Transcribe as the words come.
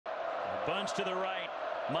Bunch to the right.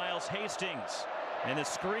 Miles Hastings. And the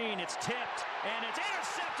screen, it's tipped, and it's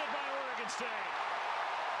intercepted by Oregon State.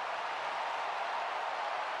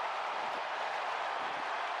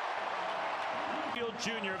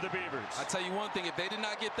 Junior of the Beavers. I tell you one thing, if they did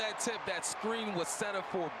not get that tip, that screen was set up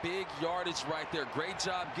for big yardage right there. Great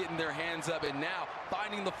job getting their hands up and now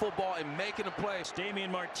finding the football and making a play.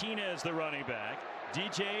 Damien Martinez, the running back.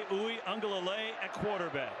 DJ Uiagalelei at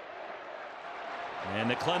quarterback. And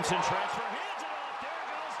the Clemson transfer hands it off. There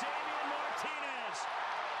goes Damien Martinez.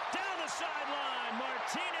 Down the sideline.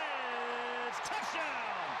 Martinez. Touchdown.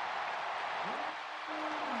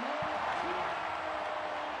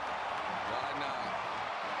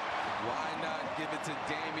 Why not give it to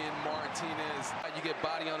Damien Martinez? You get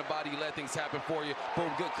body on the body, you let things happen for you. Boom,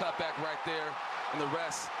 good cutback right there. And the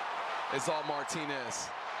rest is all Martinez.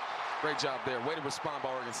 Great job there. Way to respond by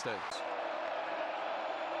Oregon State.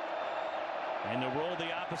 And the roll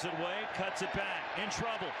the opposite way, cuts it back. In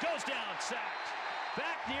trouble, goes down, sacked.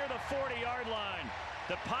 Back near the 40-yard line.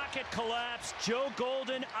 The pocket collapse. Joe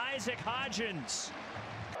Golden, Isaac Hodgins.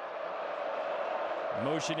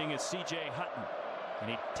 Motioning is C.J. Hutton. And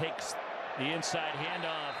he takes the inside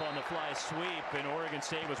handoff on the fly sweep, and Oregon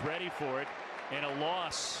State was ready for it. And a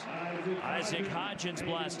loss. Isaac Hodgins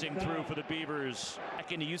blasting through for the Beavers.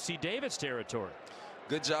 Back into UC Davis territory.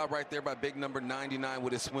 Good job right there by big number 99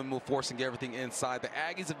 with his swim move, forcing everything inside. The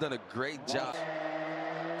Aggies have done a great job.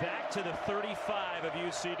 Back to the 35 of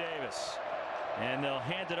UC Davis. And they'll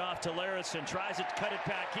hand it off to Larison. Tries it to cut it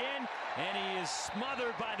back in, and he is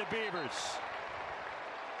smothered by the Beavers.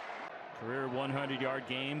 Career 100-yard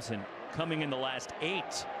games and coming in the last 8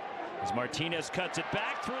 as Martinez cuts it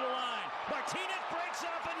back through the line. Martinez breaks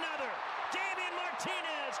off another. Damien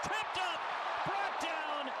Martinez tripped up, brought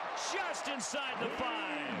down just inside the 5.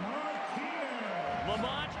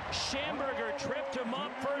 Lamont Schamberger tripped him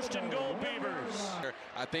up. First and goal, Beavers.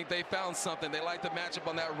 I think they found something. They like the matchup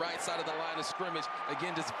on that right side of the line of scrimmage.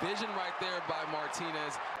 Again, just vision right there by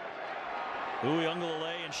Martinez.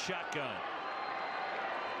 Uiagalelei in shotgun.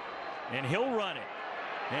 And he'll run it.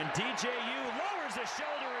 And DJU lowers the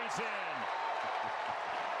shoulder, he's in.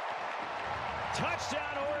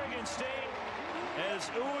 Touchdown, Oregon State, as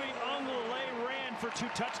Uiagalelei ran for 2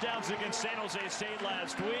 touchdowns against San Jose State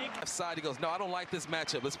last week. Left side, he goes, no, I don't like this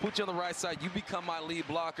matchup. Let's put you on the right side. You become my lead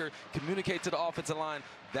blocker. Communicate to the offensive line.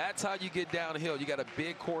 That's how you get downhill. You got a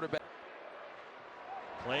big quarterback.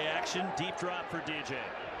 Play action, deep drop for DJ.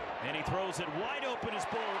 And he throws it wide open as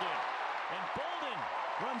Bolden. And Bolden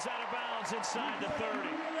runs out of bounds inside the 30.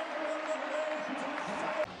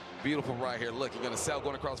 Beautiful right here. Look, you're going to sell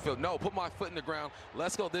going across the field. No, put my foot in the ground.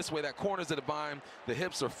 Let's go this way. That corner's at the vine. The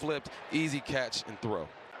hips are flipped. Easy catch and throw.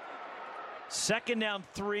 Second down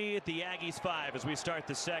 3 at the Aggies 5 as we start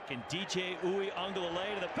the second. DJ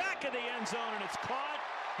Uiagalelei to the back of the end zone, and it's caught.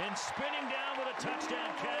 And spinning down with a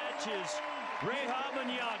touchdown catch is Rehab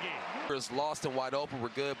Anyagi. Lost and wide open. We're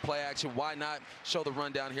good. Play action. Why not show the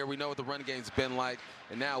run down here? We know what the run game's been like,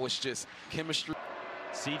 and now it's just chemistry.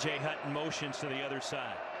 C.J. Hutton motions to the other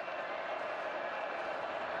side.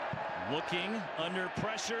 Looking under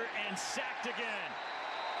pressure and sacked again.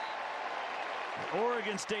 The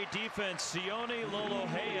Oregon State defense, Sione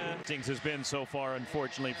Lolohea. Things has been so far,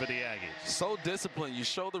 unfortunately, for the Aggies. So disciplined. You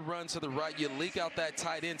show the run to the right. You leak out that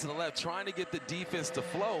tight end to the left, trying to get the defense to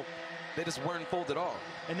flow. They just weren't fooled at all.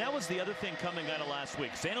 And that was the other thing coming out of last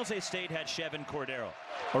week. San Jose State had Chevin Cordero,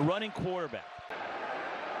 a running quarterback.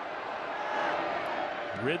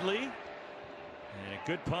 Ridley, and a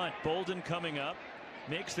good punt. Bolden coming up,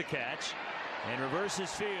 makes the catch, and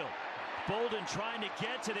reverses field. Bolden trying to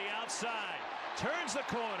get to the outside. Turns the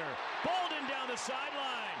corner. Bolden down the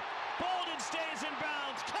sideline. Bolden stays in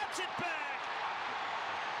bounds. Cuts it back.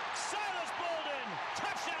 Silas Bolden.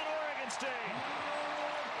 Touchdown, Oregon State.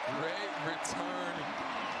 Great return.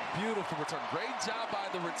 Beautiful return. Great job by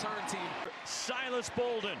the return team. Silas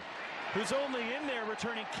Bolden, who's only in there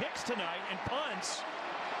returning kicks tonight and punts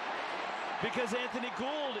because Anthony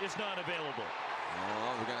Gould is not available.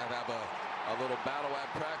 Well, we're going to have a little battle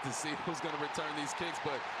at practice, see who's going to return these kicks,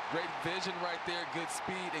 but great vision right there, good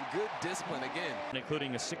speed, and good discipline again.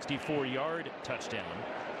 Including a 64-yard touchdown.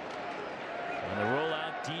 And the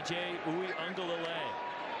rollout, DJ Uiagalelei,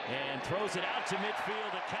 and throws it out to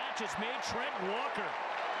midfield. The catch is made. Trent Walker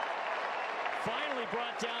finally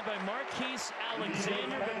brought down by Marquise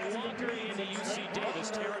Alexander, but Walker into UC Davis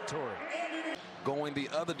territory. Going the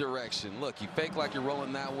other direction. Look, you fake like you're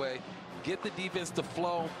rolling that way. Get the defense to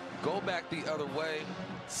flow, go back the other way,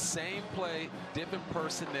 same play, different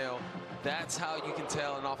personnel. That's how you can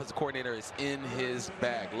tell an offensive coordinator is in his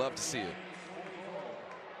bag. Love to see it.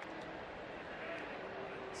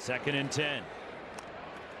 2nd and 10.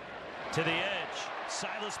 To the edge.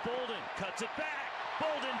 Silas Bolden cuts it back.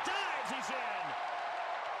 Bolden dives. He's in.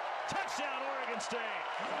 Touchdown, Oregon State.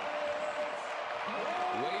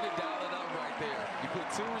 Way to dial it up right there. You put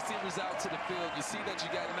 2 receivers out to the field. You see that you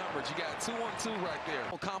got numbers. You got 2-on-2 right there.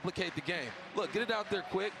 Don't complicate the game. Look, get it out there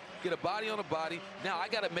quick. Get a body on a body. Now I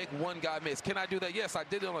got to make one guy miss. Can I do that? Yes, I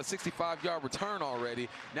did it on a 65-yard return already.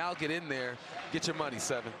 Now get in there. Get your money,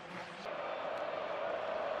 7.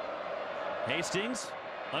 Hastings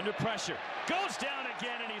under pressure. Goes down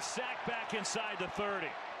again, and he's sacked back inside the 30.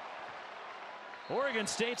 Oregon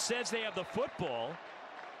State says they have the football.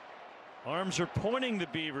 Arms are pointing the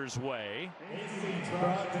Beavers' way.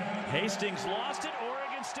 Hastings lost it.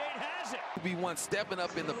 Oregon State has it. Be one stepping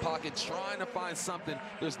up in the pocket, trying to find something.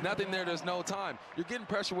 There's nothing there. There's no time. You're getting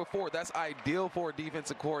pressure with 4. That's ideal for a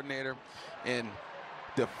defensive coordinator and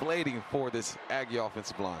deflating for this Aggie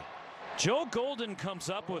offensive line. Joe Golden comes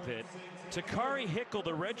up with it. Takari Hickle,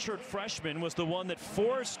 the redshirt freshman, was the one that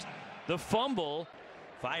forced the fumble.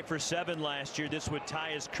 5 for 7 last year. This would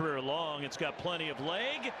tie his career long. It's got plenty of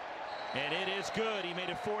leg, and it is good. He made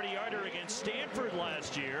a 40-yarder against Stanford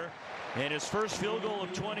last year, and his first field goal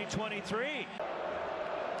of 2023.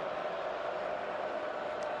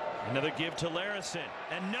 Another give to Larison.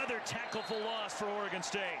 Another tackle for loss for Oregon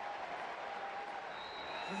State.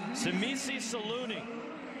 Samisi Saluni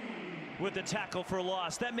with the tackle for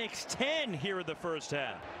loss. That makes 10 here in the first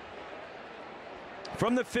half.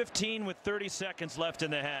 From the 15 with 30 seconds left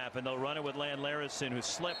in the half, and they'll run it with Lan Larison, who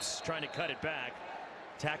slips trying to cut it back.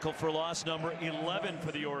 Tackle for loss number 11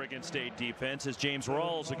 for the Oregon State defense, as James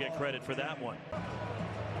Rawls will get credit for that one.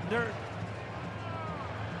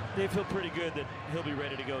 They feel pretty good that he'll be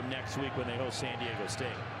ready to go next week when they host San Diego State.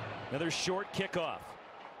 Another short kickoff,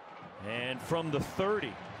 and from the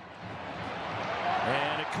 30,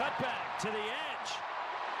 and a cutback to the edge.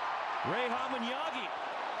 Ray Hamanyagi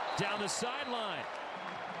down the sideline.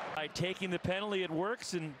 By taking the penalty, it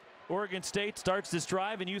works, and Oregon State starts this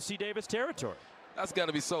drive in UC Davis territory. That's got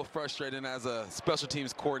to be so frustrating as a special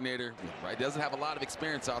teams coordinator, right? Doesn't have a lot of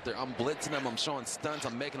experience out there. I'm blitzing them, I'm showing stunts,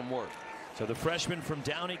 I'm making them work. So the freshman from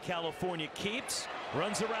Downey, California keeps,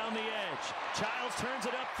 runs around the edge. Childs turns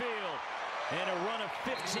it upfield, and a run of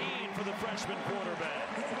 15 for the freshman quarterback.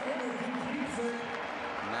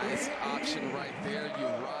 Nice option right there. You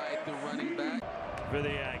ride the running back. For the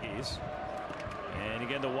Aggies. And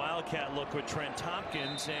again, the Wildcat look with Trent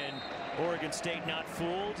Tompkins, and Oregon State not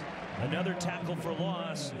fooled. Another tackle for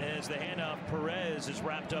loss as the handoff. Perez is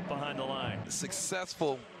wrapped up behind the line.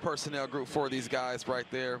 Successful personnel group for these guys right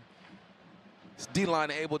there.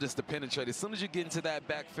 D-line able just to penetrate. As soon as you get into that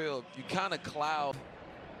backfield, you kind of cloud.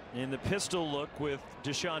 In the pistol look with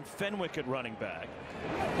Deshaun Fenwick at running back.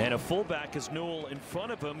 And a fullback is Newell in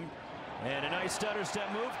front of him. And a nice stutter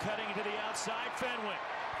step move, cutting to the outside.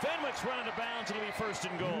 Fenwick's running to bounds, and it'll be 1st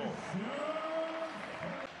and goal.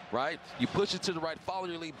 Right? You push it to the right, follow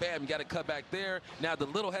your lead, bam, you got to cut back there. Now the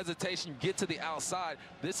little hesitation, get to the outside.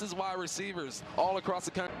 This is why receivers all across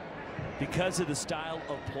the country. Because of the style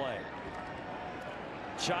of play.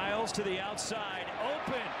 Childs to the outside,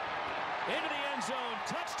 open, into the end zone,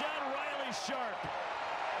 touchdown Riley Sharp.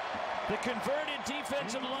 The converted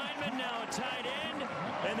defensive lineman, now a tight end,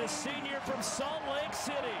 and the senior from Salt Lake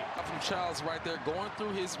City. From Childs right there, going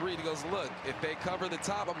through his read, he goes, look, if they cover the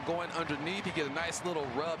top, I'm going underneath. He get a nice little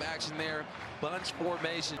rub action there, bunch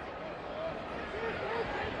formation.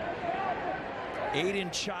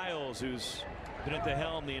 Aiden Childs, who's been at the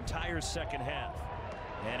helm the entire second half.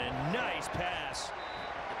 And a nice pass.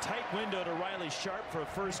 A tight window to Riley Sharp for a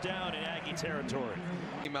 1st down in Aggie territory.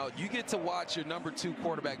 You get to watch your number 2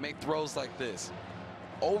 quarterback make throws like this.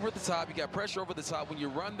 Over the top, you got pressure over the top. When you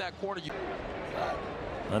run that corner, you...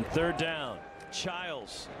 On 3rd down,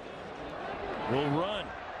 Childs will run.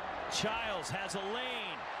 Childs has a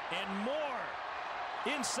lane and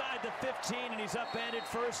more inside the 15, and he's upended.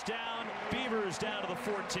 1st down. Beavers down to the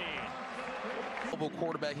 14.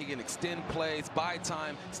 Quarterback, he can extend plays, buy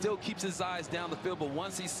time, still keeps his eyes down the field, but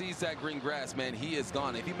once he sees that green grass, man, he is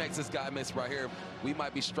gone. If he makes this guy miss right here, we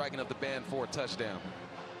might be striking up the band for a touchdown.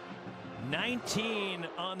 19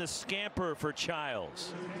 on the scamper for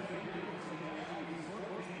Childs.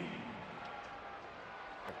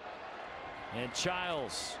 And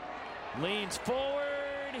Childs leans forward.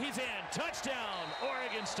 He's in. Touchdown,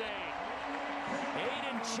 Oregon State.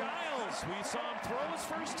 Aiden Childs. We saw him throw his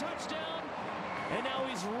first touchdown, and now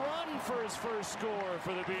he's run for his first score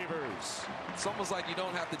for the Beavers. It's almost like you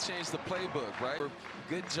don't have to change the playbook, right?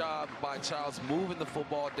 Good job by Childs moving the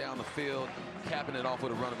football down the field, capping it off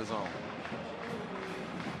with a run of his own.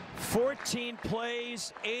 14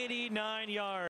 plays, 89 yards.